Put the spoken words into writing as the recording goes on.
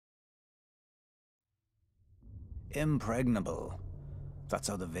Impregnable. That's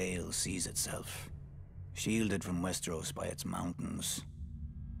how the Vale sees itself. Shielded from Westeros by its mountains.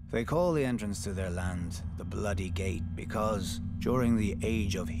 They call the entrance to their land the Bloody Gate because, during the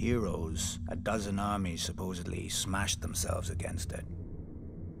Age of Heroes, a dozen armies supposedly smashed themselves against it.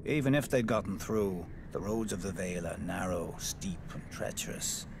 Even if they'd gotten through, the roads of the Vale are narrow, steep, and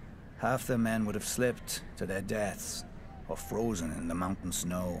treacherous. Half their men would have slipped to their deaths, or frozen in the mountain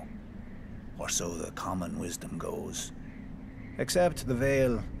snow. Or so the common wisdom goes. Except the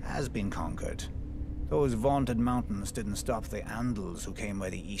Vale has been conquered. Those vaunted mountains didn't stop the Andals who came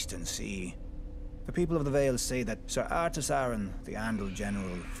by the Eastern Sea. The people of the Vale say that Sir Arryn, the Andal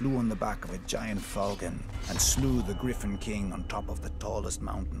general, flew on the back of a giant falcon and slew the Griffin King on top of the tallest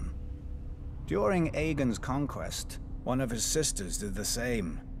mountain. During Aegon's conquest, one of his sisters did the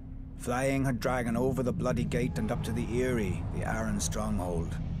same, flying her dragon over the Bloody Gate and up to the Eyrie, the Arryn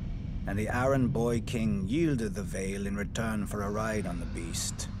stronghold. And the Arryn boy king yielded the Vale in return for a ride on the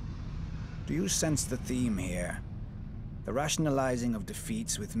beast. Do you sense the theme here? The rationalizing of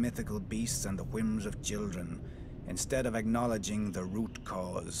defeats with mythical beasts and the whims of children, instead of acknowledging the root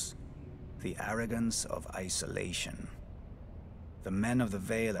cause, the arrogance of isolation. The men of the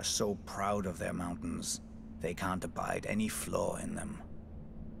Vale are so proud of their mountains, they can't abide any flaw in them.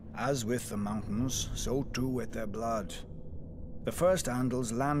 As with the mountains, so too with their blood. The first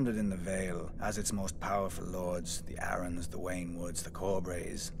Andals landed in the Vale, as its most powerful lords, the Arryns, the Waynwoods, the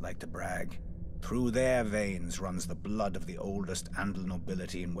Corbrays, like to brag. Through their veins runs the blood of the oldest Andal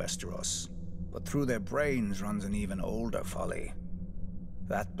nobility in Westeros, but through their brains runs an even older folly.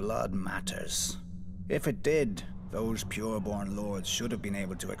 That blood matters. If it did, those pure-born lords should have been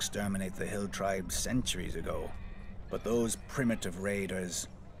able to exterminate the hill tribes centuries ago. But those primitive raiders,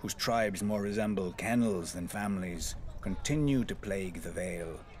 whose tribes more resemble kennels than families, continue to plague the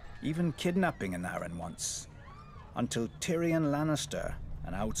Vale, even kidnapping an Arryn once. Until Tyrion Lannister,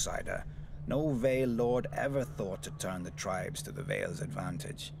 an outsider, no Vale lord ever thought to turn the tribes to the Vale's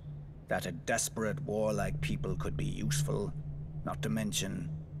advantage. That a desperate, warlike people could be useful, not to mention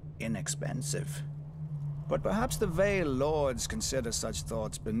inexpensive. But perhaps the Vale lords consider such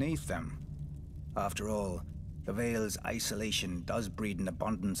thoughts beneath them. After all, the Vale's isolation does breed an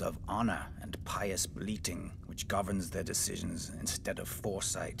abundance of honor and pious bleating, which governs their decisions instead of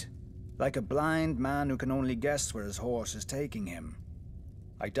foresight. Like a blind man who can only guess where his horse is taking him.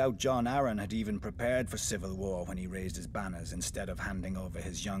 I doubt Jon Arryn had even prepared for civil war when he raised his banners instead of handing over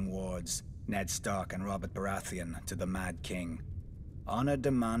his young wards, Ned Stark and Robert Baratheon, to the Mad King. Honor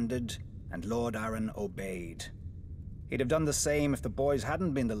demanded, and Lord Arryn obeyed. He'd have done the same if the boys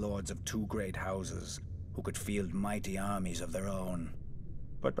hadn't been the lords of two great houses, who could field mighty armies of their own.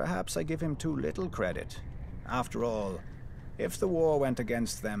 But perhaps I give him too little credit. After all, if the war went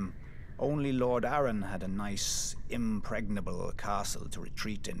against them, only Lord Arryn had a nice, impregnable castle to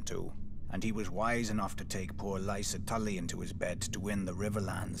retreat into, and he was wise enough to take poor Lysa Tully into his bed to win the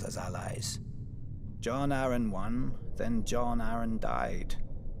Riverlands as allies. Jon Arryn won, then Jon Arryn died.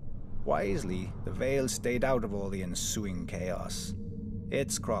 Wisely, the Vale stayed out of all the ensuing chaos.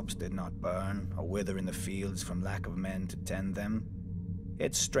 Its crops did not burn or wither in the fields from lack of men to tend them.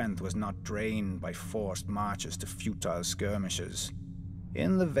 Its strength was not drained by forced marches to futile skirmishes.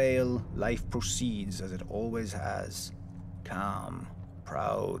 In the Vale, life proceeds as it always has. Calm,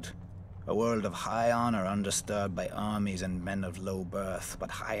 proud, a world of high honor undisturbed by armies and men of low birth, but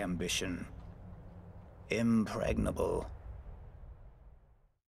high ambition. Impregnable.